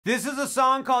This is a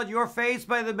song called Your Face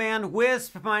by the band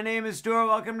Wisp. My name is Stuart.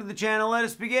 Welcome to the channel. Let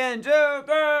us begin. 2, 3,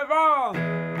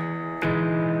 4.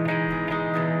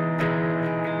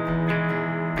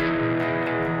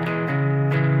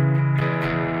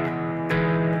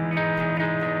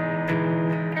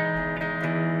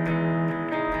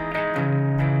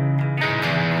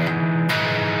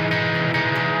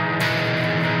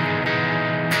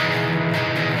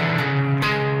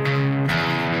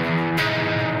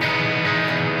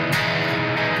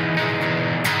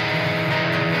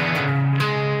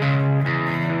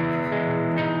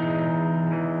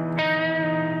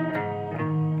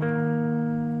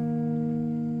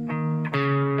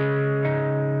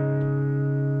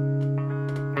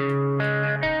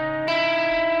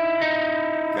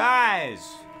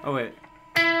 Oh, wait.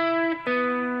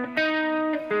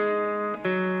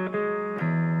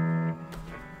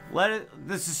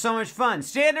 This is so much fun.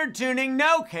 Standard tuning,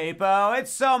 no capo.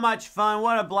 It's so much fun.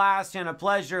 What a blast and a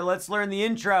pleasure. Let's learn the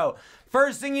intro.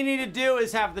 First thing you need to do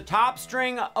is have the top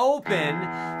string open.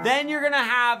 Then you're gonna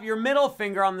have your middle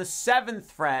finger on the 7th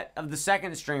fret of the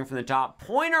 2nd string from the top,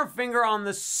 pointer finger on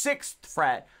the 6th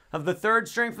fret of the 3rd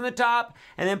string from the top,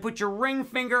 and then put your ring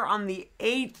finger on the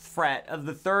 8th fret of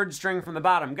the 3rd string from the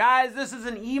bottom. Guys, this is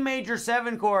an E major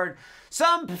 7 chord.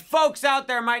 Some folks out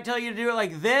there might tell you to do it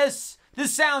like this.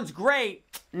 This sounds great.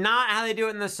 Not how they do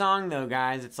it in the song though,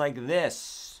 guys. It's like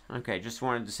this. Okay, just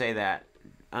wanted to say that.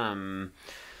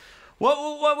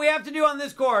 What we have to do on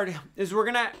this chord is we're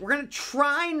gonna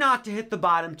try not to hit the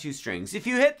bottom 2 strings. If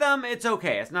you hit them, it's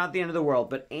okay. It's not the end of the world.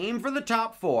 But aim for the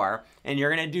top 4, and you're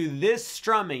gonna do this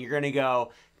strumming. You're gonna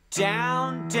go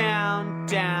down, down,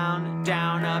 down,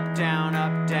 down, up, down,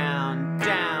 up, down,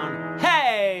 down.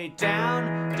 Hey,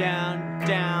 down, down,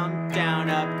 down, down,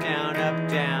 up, down, up,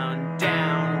 down,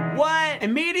 down. What?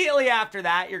 Immediately after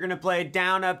that, you're gonna play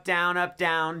down, up,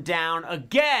 down, down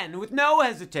again with no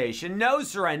hesitation, no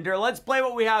surrender. Let's play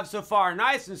what we have so far,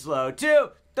 nice and slow.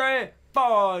 2, 3,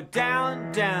 4.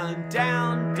 Down, down,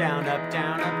 down, down, up,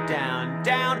 down, up, down,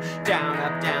 down, down,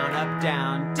 up, down, up,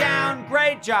 down, down.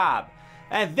 Great job.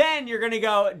 And then you're gonna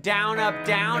go down, up,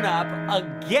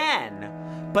 again.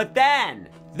 But then,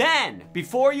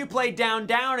 before you play down,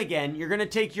 down again, you're gonna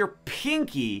take your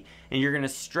pinky and you're gonna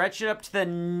stretch it up to the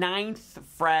 9th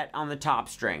fret on the top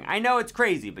string. I know it's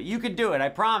crazy, but you can do it, I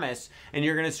promise. And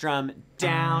you're gonna strum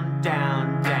down,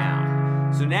 down,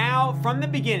 down. So now, from the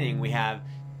beginning, we have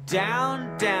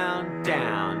down, down,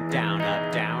 down, down,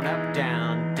 up, down, up,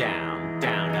 down, down,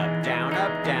 down, up, down,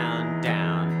 up, down,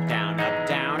 down, down, up,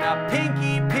 down, up,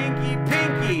 pinky, pinky,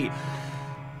 pinky.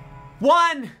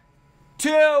 1,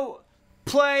 2,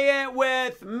 play it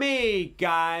with me,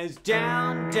 guys.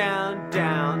 Down, down,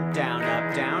 down, down,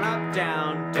 up, down, up,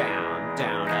 down, down,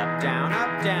 down, up, down,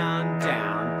 up, down,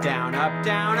 down, down, up,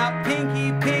 down, up,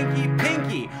 pinky, pinky,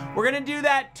 pinky. We're gonna do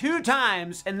that 2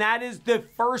 times, and that is the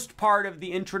first part of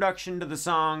the introduction to the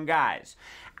song, guys.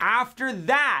 After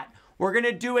that, we're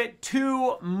gonna do it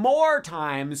 2 more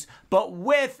times, but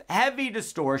with heavy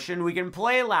distortion. We can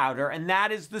play louder, and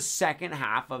that is the second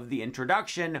half of the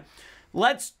introduction.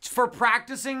 For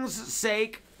practicing's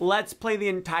sake, let's play the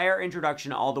entire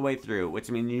introduction all the way through,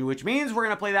 which means we're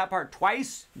gonna play that part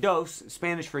twice, dos,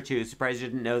 Spanish for 2, surprised you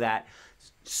didn't know that,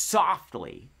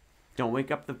 softly. Don't wake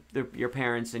up your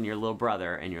parents and your little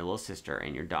brother and your little sister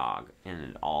and your dog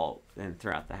and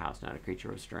throughout the house, not a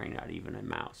creature was stirring, not even a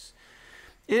mouse.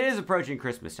 It is approaching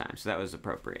Christmas time, so that was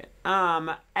appropriate.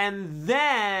 And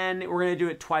then we're gonna do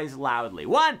it twice loudly.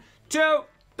 1, 2,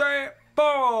 3,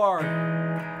 4.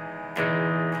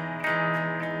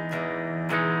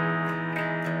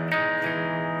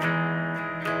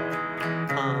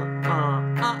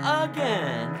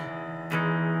 Again.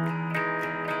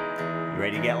 You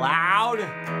ready to get loud?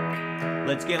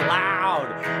 Let's get loud.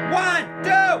 1, 2,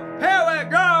 here we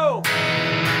go!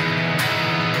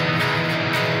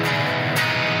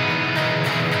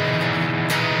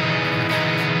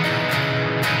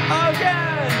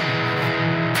 Again!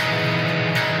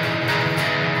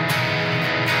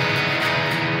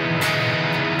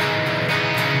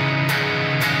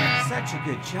 Such a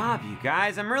good job, you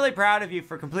guys. I'm really proud of you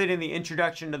for completing the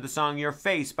introduction to the song Your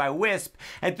Face by Wisp.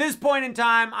 At this point in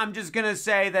time, I'm just gonna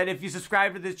say that if you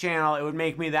subscribe to this channel, it would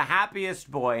make me the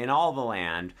happiest boy in all the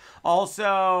land.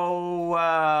 Also,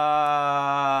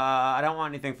 I don't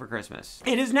want anything for Christmas.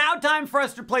 It is now time for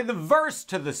us to play the verse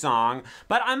to the song,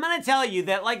 but I'm gonna tell you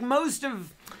that like most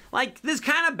of this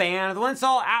kind of band, the one that's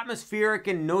all atmospheric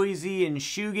and noisy and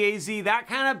shoegazy, that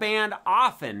kind of band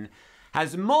often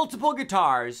has multiple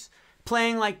guitars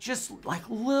playing just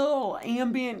little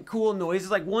ambient cool noises.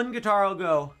 Like one guitar will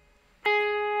go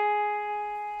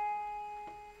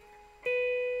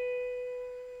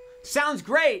sounds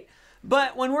great.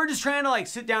 But when we're just trying to like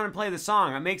sit down and play the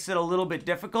song, it makes it a little bit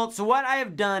difficult. So what I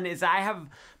have done is I have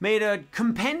made a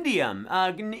compendium,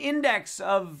 an index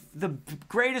of the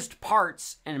greatest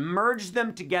parts and merged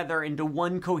them together into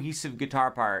one cohesive guitar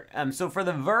part. So for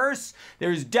the verse,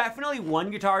 there's definitely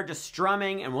one guitar just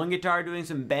strumming and one guitar doing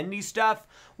some bendy stuff.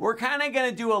 We're kind of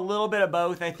going to do a little bit of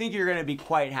both. I think you're going to be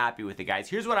quite happy with it, guys.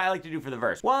 Here's what I like to do for the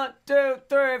verse. 1, 2,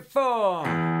 3,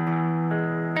 4.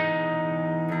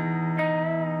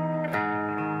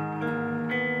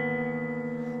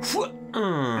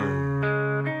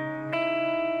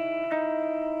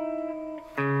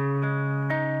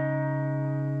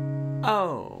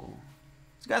 Oh,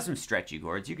 it's got some stretchy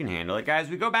chords. You can handle it, guys.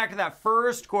 We go back to that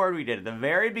first chord we did at the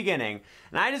very beginning,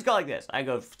 and I just go like this. I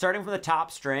go starting from the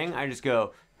top string. I just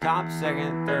go top,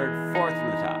 second, third, fourth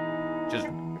from the top. Just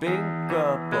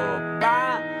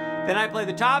bing-ga-bo-ba. Then I play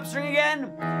the top string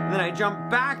again, and then I jump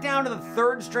back down to the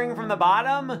third string from the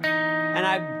bottom, and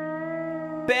I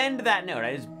bend that note.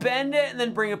 I just bend it and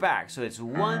then bring it back. So it's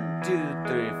 1, 2,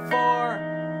 3,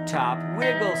 4, top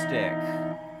wiggle stick.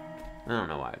 I don't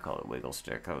know why I call it wiggle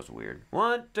stick. That was weird.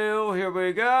 1, 2, here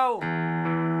we go.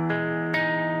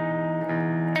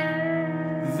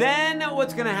 Then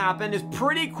what's gonna happen is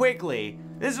pretty quickly,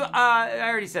 this I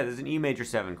already said this is an E major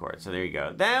 7 chord, so there you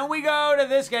go. Then we go to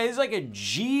this guy. This is like a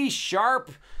G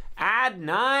sharp add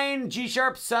 9, G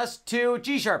sharp sus2,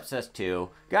 G sharp sus2.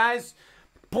 Guys,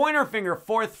 pointer finger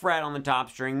 4th fret on the top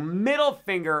string, middle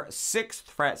finger 6th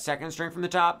fret, 2nd string from the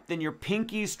top, then your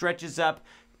pinky stretches up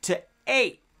to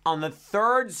 8 on the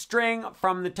 3rd string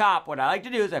from the top. What I like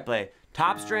to do is I play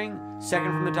top string,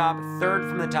 2nd from the top, 3rd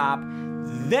from the top,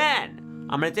 then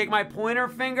I'm gonna take my pointer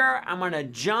finger, I'm gonna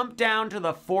jump down to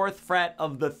the 4th fret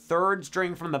of the 3rd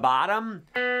string from the bottom,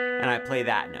 and I play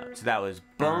that note. So that was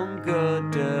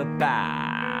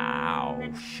bum-ga-da-bow.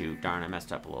 Shoot, darn, I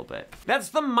messed up a little bit. That's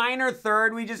the minor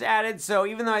 3rd we just added, so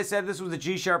even though I said this was a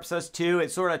G sharp sus2,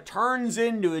 it sort of turns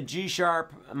into a G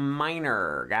sharp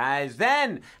minor, guys.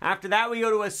 Then, after that, we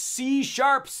go to a C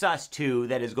sharp sus2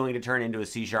 that is going to turn into a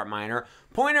C sharp minor.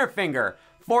 Pointer finger,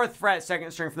 4th fret,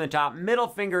 2nd string from the top, middle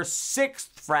finger,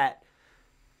 6th fret,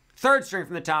 3rd string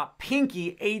from the top,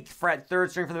 pinky, 8th fret,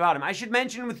 3rd string from the bottom. I should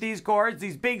mention with these chords,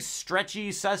 these big stretchy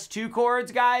sus2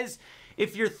 chords, guys,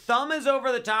 if your thumb is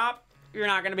over the top, you're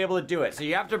not gonna be able to do it. So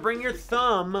you have to bring your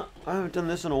thumb, I haven't done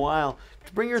this in a while,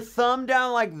 to bring your thumb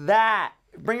down like that.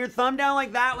 Bring your thumb down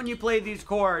like that when you play these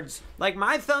chords. Like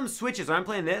my thumb switches. When I'm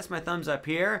playing this, my thumb's up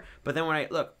here, but then when I,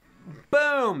 look,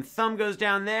 boom, thumb goes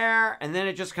down there, and then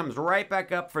it just comes right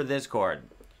back up for this chord.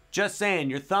 Just saying,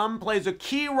 your thumb plays a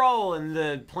key role in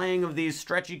the playing of these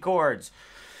stretchy chords.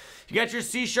 You got your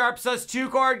C sharp sus2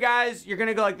 chord, guys, you're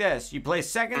gonna go like this. You play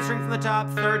 2nd string from the top,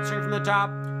 3rd string from the top,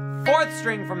 4th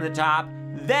string from the top,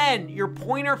 then your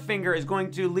pointer finger is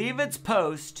going to leave its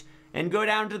post and go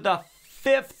down to the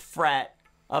 5th fret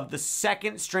of the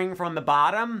 2nd string from the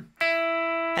bottom,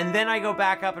 and then I go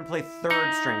back up and play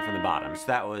 3rd string from the bottom. So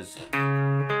that was,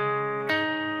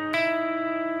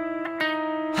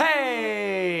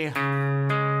 hey!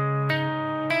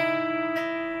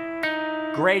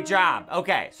 Great job.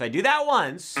 Okay, so I do that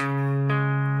once.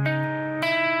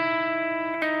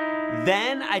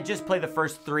 Then I just play the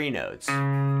first 3 notes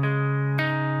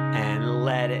and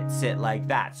let it sit like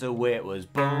that. So it was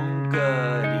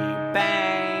bong-goody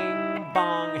bang,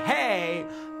 bong, hey,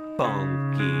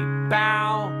 bonky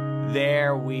bow.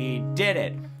 There we did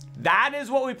it. That is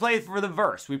what we play for the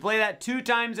verse. We play that 2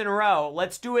 times in a row.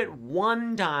 Let's do it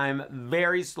 1 time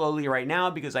very slowly right now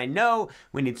because I know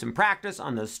we need some practice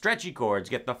on those stretchy chords.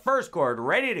 Get the first chord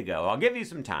ready to go. I'll give you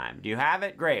some time. Do you have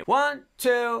it? Great. 1,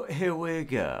 2, here we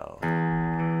go.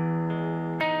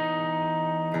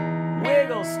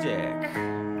 Wiggle stick.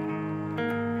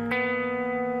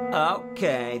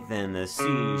 Okay, then the C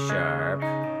sharp.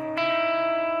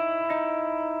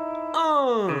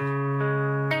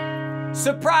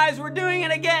 Surprise, we're doing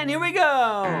it again. Here we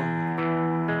go.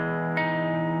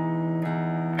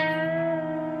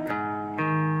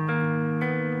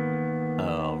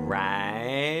 All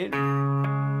right.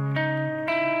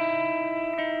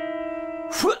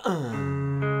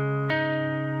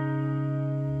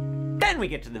 Then we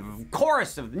get to the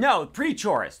chorus of, no,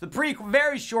 pre-chorus. The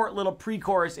very short little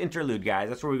pre-chorus interlude, guys.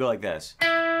 That's where we go like this.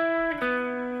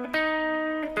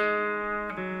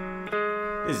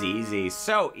 This is easy,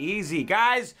 so easy.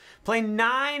 Guys, play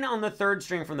 9 on the 3rd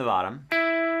string from the bottom.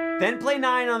 Then play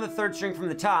 9 on the 3rd string from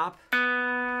the top.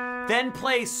 Then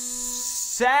play 8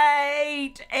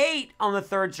 on the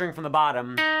 3rd string from the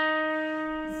bottom.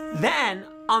 Then,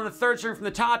 on the 3rd string from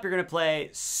the top, you're gonna play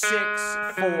 6,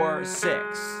 4,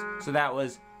 6. So that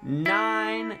was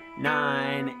 9,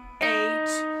 9,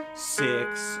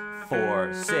 6,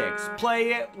 4, 6.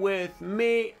 Play it with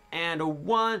me. And a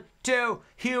 1, 2,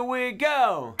 here we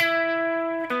go.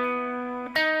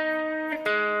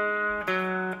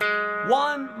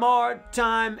 One more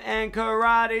time and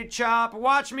karate chop.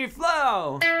 Watch me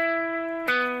flow.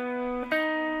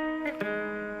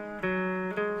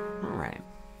 All right,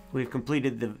 we've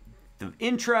completed the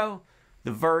intro,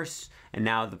 the verse, and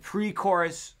now the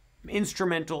pre-chorus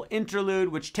instrumental interlude,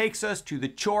 which takes us to the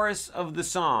chorus of the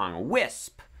song,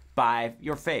 Wisp by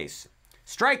Your Face.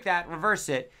 Strike that, reverse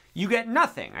it, you get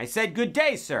nothing. I said good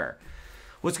day, sir.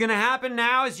 What's gonna happen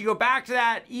now is you go back to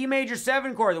that E major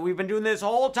 7 chord that we've been doing this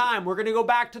whole time. We're gonna go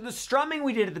back to the strumming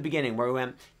we did at the beginning where we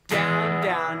went down,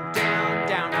 down, down,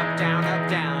 down, up, down, up,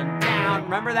 down, down.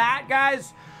 Remember that,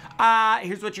 guys?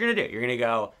 Here's what you're gonna do. You're gonna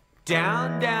go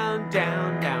down, down,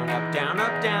 down, down, up, down,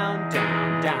 up, down,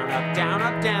 down, down, up, down,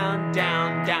 up, down,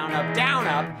 down, down, up, down,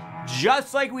 up,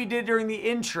 just like we did during the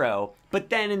intro. But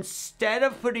then instead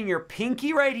of putting your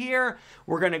pinky right here,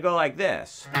 we're gonna go like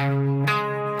this.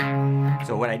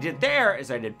 So what I did there is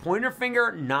I did pointer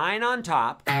finger 9 on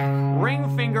top,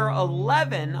 ring finger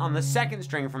 11 on the second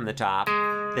string from the top,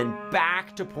 then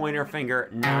back to pointer finger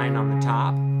 9 on the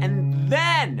top, and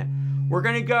then we're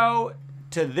gonna go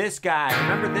to this guy.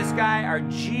 Remember this guy, our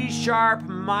G sharp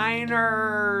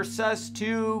minor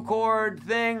sus2 chord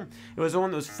thing? It was the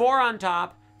one that was 4 on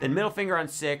top, then middle finger on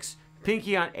 6,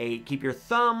 pinky on 8. Keep your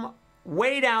thumb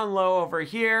way down low over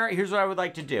here. Here's what I would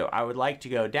like to do. I would like to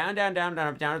go down, down, down, down,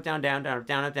 up, down, up, down, down, down, up,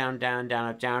 down, up, down, down, down,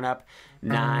 up, down, up,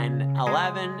 9,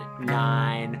 11,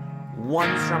 9,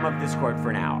 one strum of this chord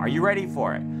for now. Are you ready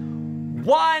for it?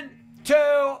 1, 2,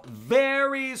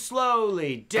 very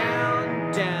slowly,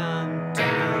 down, down,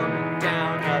 down,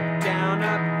 down, up, down,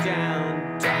 up,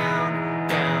 down, down,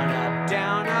 down, up,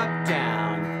 down, up,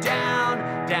 down,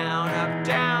 down, down, up,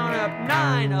 down, up,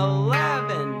 9,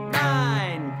 11,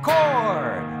 9,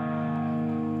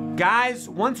 chord. Guys,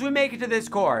 once we make it to this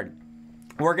chord,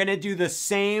 we're gonna do the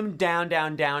same down,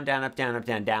 down, down, down, up,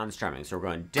 down, down strumming. So we're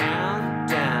going down,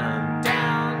 down,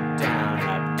 down, down,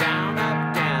 up, down,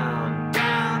 up, down,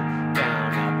 down,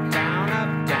 down, up, down,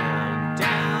 up, down,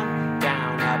 down,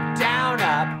 down, up, down,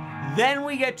 up. Then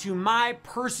we get to my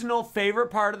personal favorite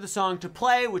part of the song to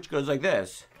play, which goes like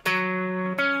this.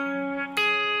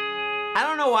 I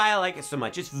don't know why I like it so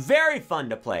much. It's very fun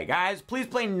to play, guys. Please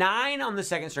play 9 on the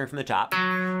second string from the top,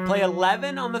 play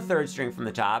 11 on the third string from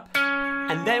the top,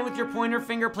 and then with your pointer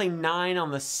finger, play 9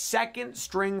 on the second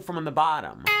string from the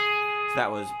bottom. So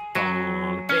that was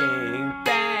bong, bing,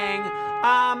 bang.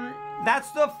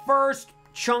 That's the first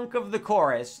chunk of the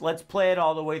chorus. Let's play it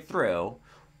all the way through.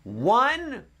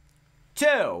 1,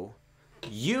 2,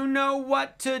 you know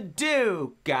what to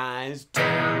do, guys.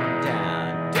 Down,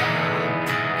 down, down.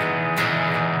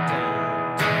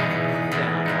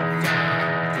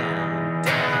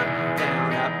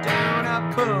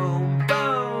 Boom,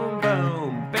 boom,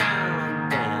 boom, down,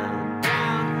 down,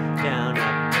 down, down,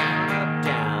 up, down, up,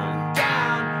 down,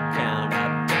 down, down,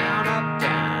 up, down, up,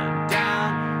 down,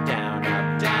 down, down,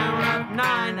 up, down, up,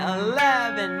 9,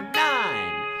 11,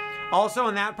 9. Also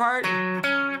in that part,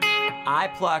 I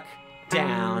pluck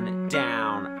down,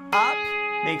 down, up.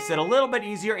 Makes it a little bit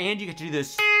easier, and you get to do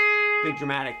this big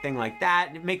dramatic thing like that,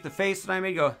 and make the face that I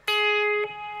made go.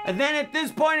 And then at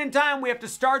this point in time, we have to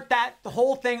start the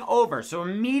whole thing over. So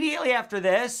immediately after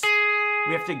this,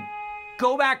 we have to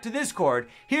go back to this chord.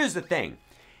 Here's the thing.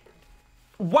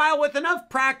 While with enough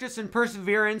practice and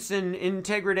perseverance and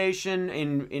integration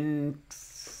in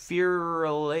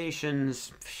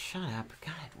relations, shut up,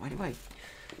 God, why do I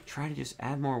try to just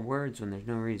add more words when there's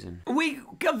no reason?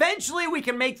 Eventually we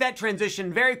can make that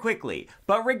transition very quickly,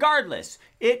 but regardless,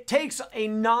 it takes a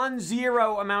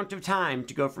non-zero amount of time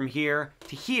to go from here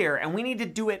to here, and we need to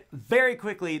do it very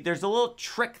quickly. There's a little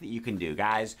trick that you can do,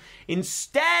 guys.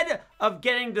 Instead of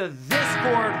getting to this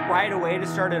chord right away to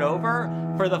start it over,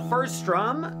 for the first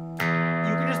strum, you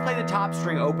can just play the top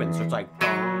string open, so it's like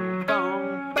boom,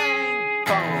 boom, bang,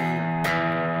 boom.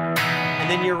 And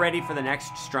then you're ready for the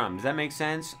next strum. Does that make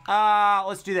sense?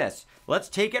 Let's do this. Let's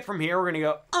take it from here. We're gonna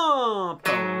go, boom,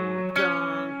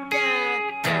 down, down,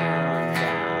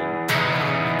 down,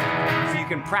 down. So you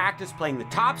can practice playing the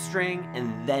top string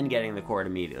and then getting the chord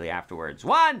immediately afterwards.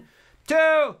 1,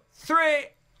 2, 3.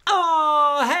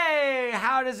 Oh, hey,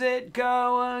 how does it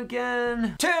go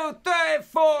again? 2, 3,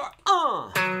 4,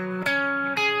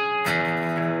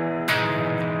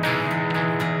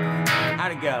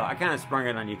 How'd it go? I kind of sprung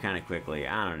it on you kind of quickly.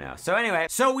 I don't know. So anyway,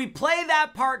 so we play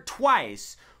that part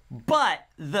twice, but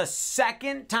the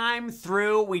second time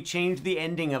through, we changed the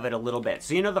ending of it a little bit.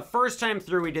 So you know, the first time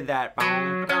through, we did that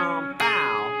bow, bow,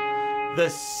 bow. The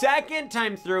second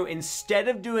time through, instead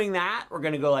of doing that, we're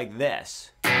gonna go like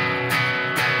this.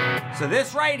 So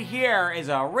this right here is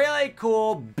a really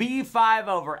cool B5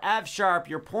 over F sharp.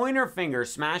 Your pointer finger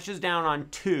smashes down on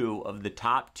 2 of the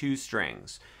top 2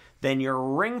 strings. Then your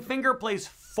ring finger plays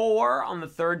 4 on the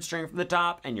 3rd string from the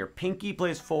top, and your pinky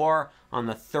plays 4 on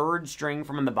the 3rd string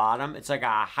from the bottom. It's like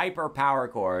a hyper power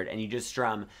chord, and you just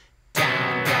strum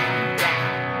down, down,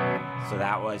 down. So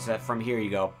that was, from here you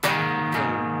go.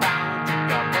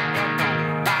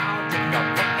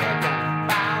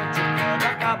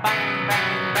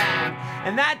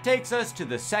 And that takes us to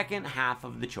the second half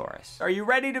of the chorus. Are you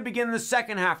ready to begin the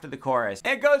second half of the chorus?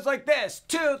 It goes like this: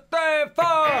 2, 3, 4.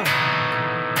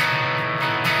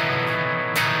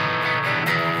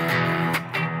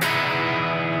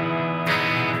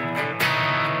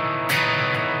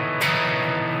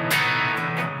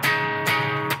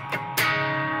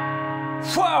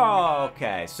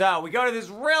 Okay, so we go to this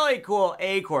really cool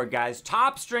A chord, guys.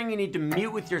 Top string you need to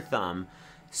mute with your thumb.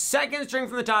 Second string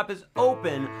from the top is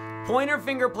open. Pointer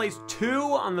finger plays 2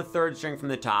 on the 3rd string from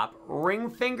the top. Ring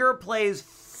finger plays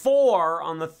 4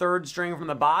 on the 3rd string from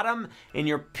the bottom. And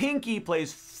your pinky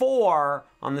plays 4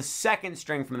 on the 2nd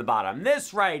string from the bottom.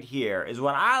 This right here is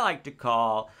what I like to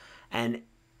call an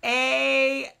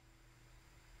A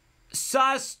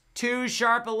sus2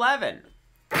 sharp 11.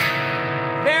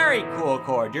 Very cool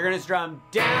chord. You're gonna strum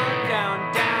down,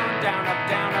 down, down, down, up,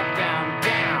 down, up, down,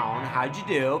 down. How'd you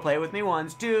do? Play with me. 1,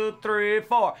 2, 3,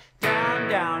 4. Down,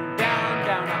 down, down,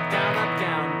 down, up, down, up,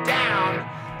 down,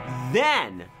 down.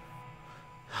 Then,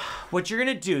 what you're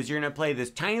gonna do is you're gonna play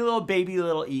this tiny little baby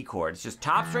little E chord. It's just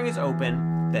top string is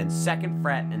open, then 2nd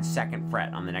fret and 2nd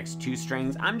fret on the next 2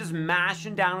 strings. I'm just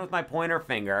mashing down with my pointer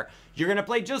finger. You're gonna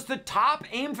play just the top,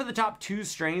 aim for the top 2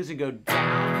 strings and go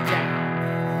down,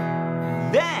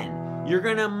 down. Then you're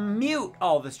gonna mute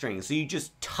all the strings. So you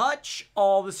just touch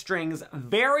all the strings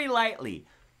very lightly.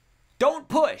 Don't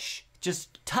push,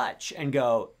 just touch and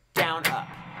go down, up.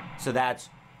 So that's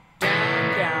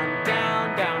down, down,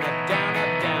 down, down, up, down,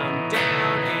 up, down,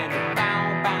 down, and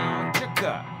bow, bow,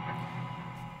 chukka.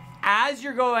 As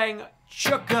you're going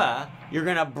chukka, you're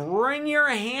gonna bring your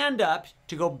hand up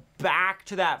to go back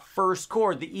to that first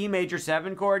chord, the E major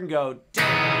 7 chord, and go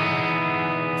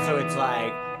down. So it's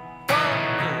like,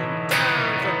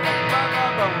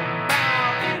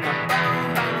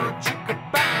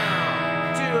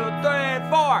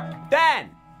 then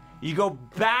you go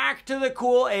back to the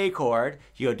cool A chord.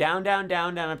 You go down, down,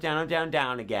 down, down, up, down, up, down,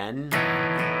 down again.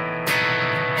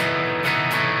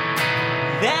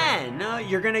 Then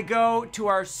you're gonna go to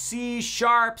our C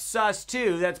sharp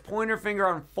sus2. That's pointer finger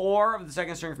on 4 of the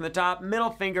 2nd string from the top, middle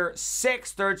finger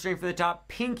 6, 3rd string from the top,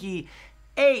 pinky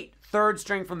 8, 3rd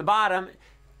string from the bottom,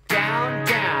 down,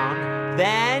 down.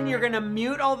 Then you're gonna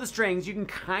mute all the strings. You can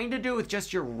kind of do it with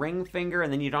just your ring finger,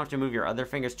 and then you don't have to move your other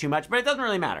fingers too much, but it doesn't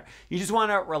really matter. You just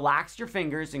wanna relax your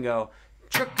fingers and go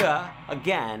chukka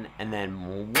again, and then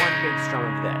one big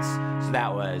strum of this. So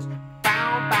that was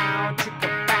bow, bow,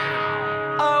 chukka,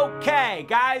 bow. Okay,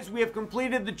 guys, we have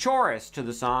completed the chorus to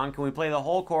the song. Can we play the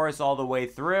whole chorus all the way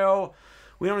through?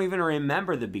 We don't even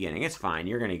remember the beginning. It's fine,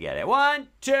 you're gonna get it. 1,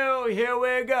 2, here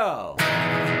we go.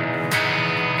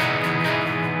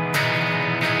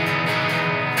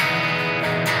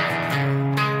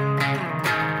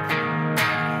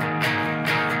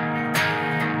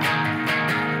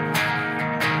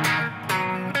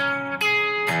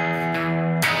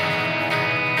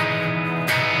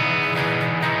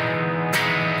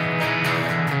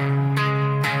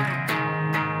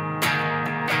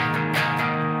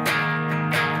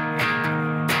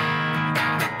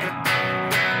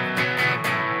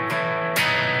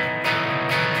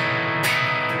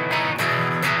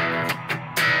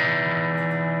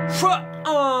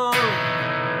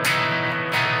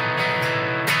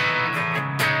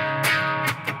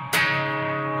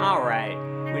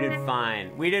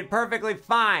 We did perfectly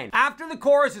fine. After the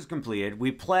chorus is completed,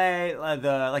 we play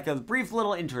like a brief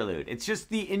little interlude. It's just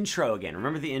the intro again.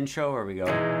 Remember the intro where we go?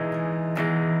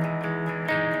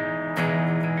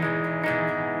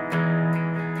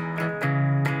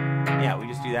 Yeah, we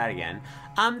just do that again.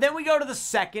 Then we go to the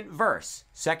second verse.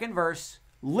 Second verse,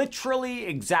 literally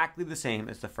exactly the same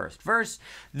as the first verse.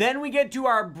 Then we get to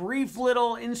our brief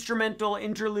little instrumental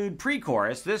interlude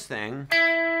pre-chorus, this thing,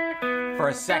 for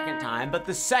a second time, but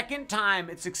the second time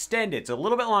it's extended. It's a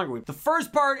little bit longer. The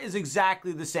first part is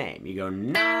exactly the same. You go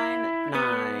 9,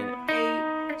 9,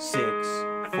 8, 6,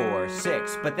 4,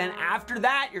 6. But then after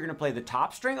that, you're gonna play the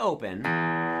top string open,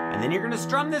 and then you're gonna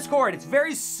strum this chord. It's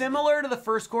very similar to the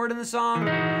first chord in the song,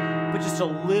 but just a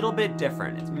little bit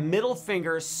different. It's middle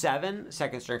finger 7,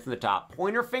 second string from the top.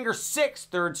 Pointer finger 6,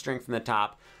 third string from the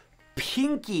top.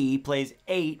 Pinky plays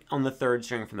 8 on the third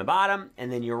string from the bottom,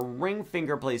 and then your ring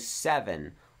finger plays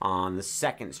 7 on the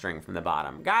second string from the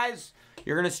bottom. Guys,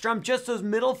 you're gonna strum just those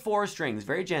middle 4 strings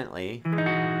very gently.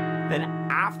 Then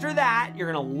after that,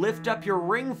 you're gonna lift up your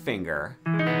ring finger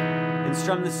and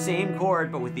strum the same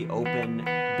chord, but with the open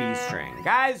B string.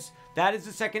 Guys, that is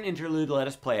the second interlude. Let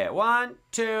us play it. 1,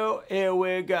 2, here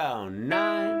we go.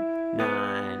 9,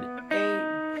 9,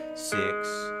 8, 6,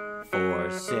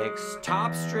 4, 6.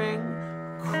 Top string,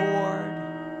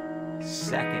 chord,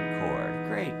 second chord.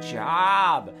 Great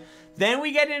job. Then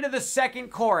we get into the second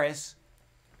chorus,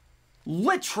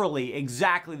 literally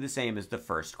exactly the same as the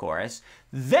first chorus.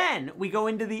 Then we go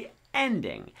into the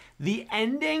ending. The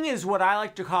ending is what I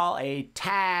like to call a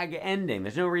tag ending.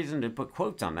 There's no reason to put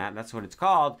quotes on that. That's what it's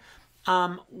called.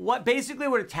 Basically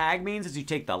what a tag means is you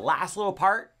take the last little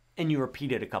part and you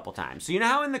repeat it a couple times. So you know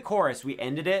how in the chorus we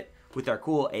ended it with our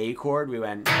cool A chord? We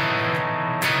went...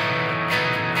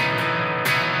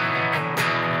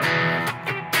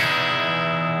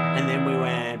 and then we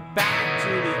went back to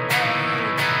the A.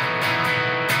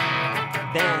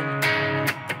 Then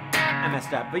I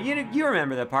messed up, but you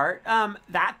remember the part.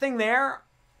 That thing there,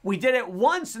 we did it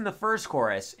once in the first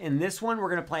chorus. In this one, we're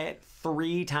gonna play it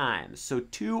 3 times. So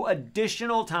 2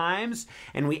 additional times,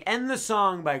 and we end the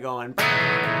song by going...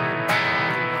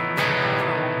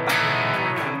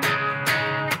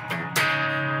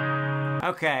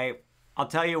 Okay, I'll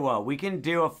tell you what, we can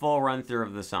do a full run through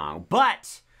of the song,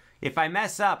 but if I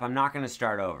mess up, I'm not gonna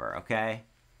start over, okay?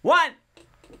 1,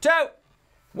 2,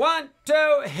 1,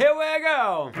 2, here we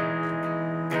go.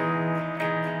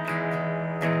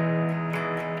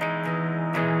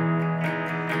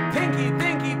 Pinky,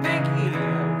 pinky, pinky,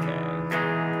 okay.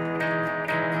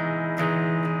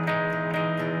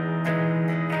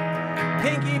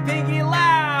 Pinky, pinky,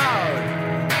 loud.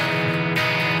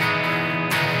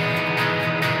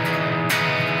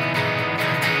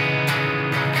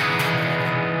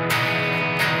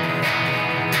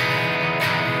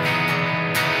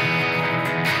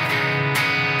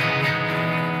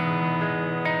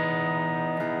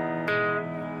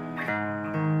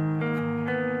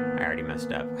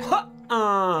 Messed up.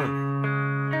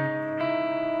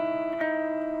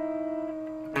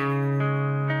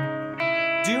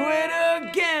 Do it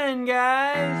again,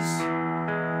 guys.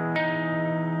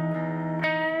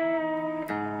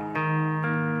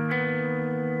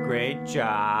 Great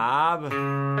job.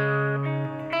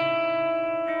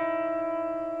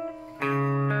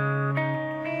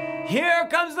 Here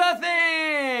comes the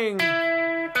thing.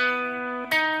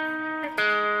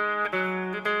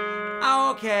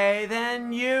 Okay,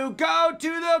 then you go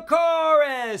to the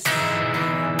chorus.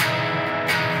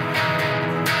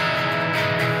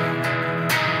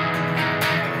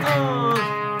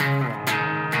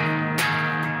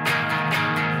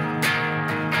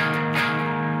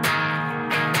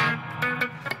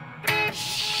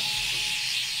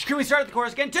 Can we start the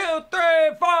chorus again? 2,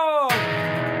 3, 4.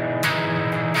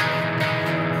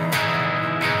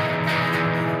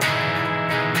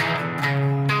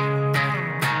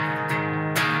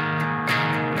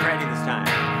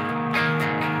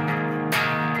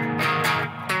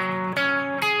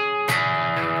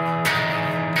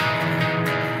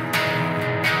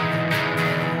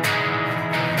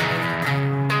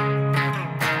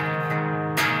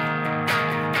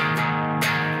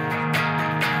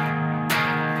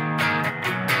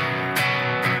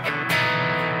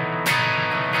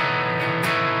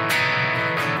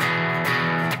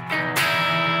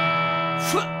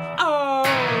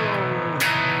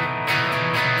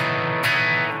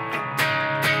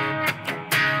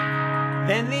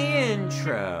 Then the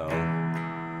intro.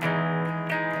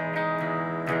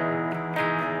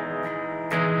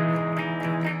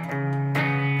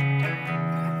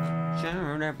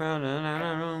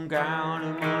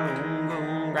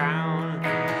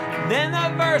 Then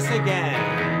the verse again.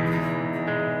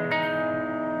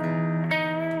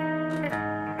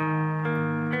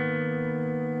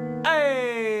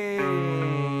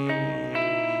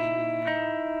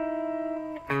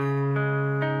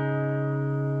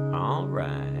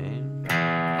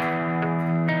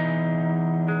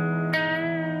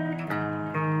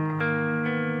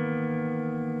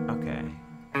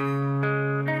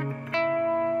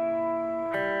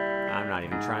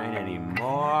 Trying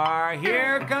anymore.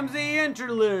 Here comes the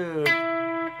interlude.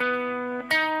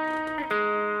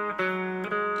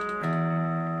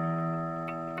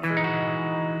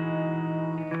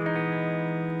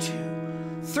 2,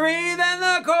 3, then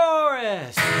the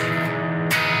chorus.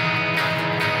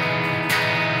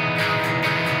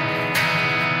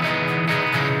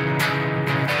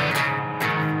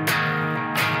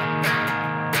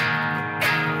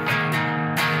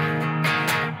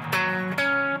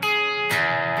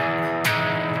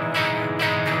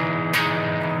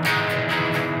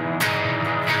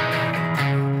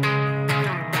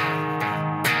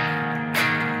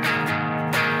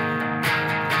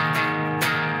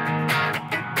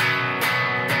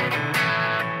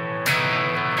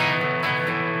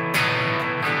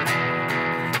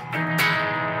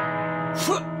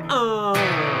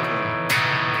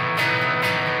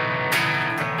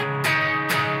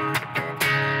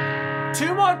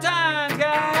 2 more times,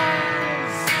 guys.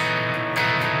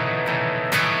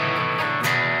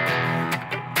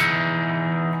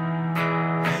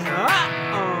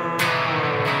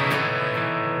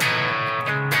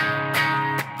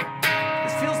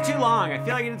 This feels too long. I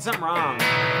feel like I did something wrong.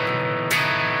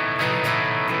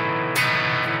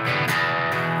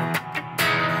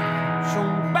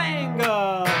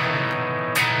 Shumbanga.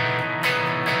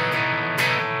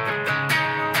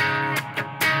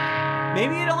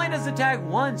 Maybe it only does the tag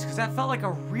once, because that felt like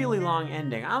a really long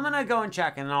ending. I'm gonna go and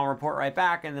check, and then I'll report right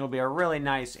back, and it'll be a really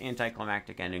nice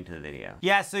anticlimactic ending to the video.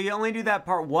 Yeah, so you only do that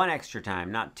part 1 extra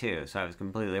time, not 2. So I was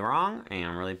completely wrong, and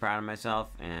I'm really proud of myself,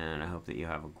 and I hope that you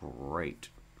have a great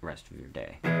rest of your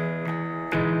day.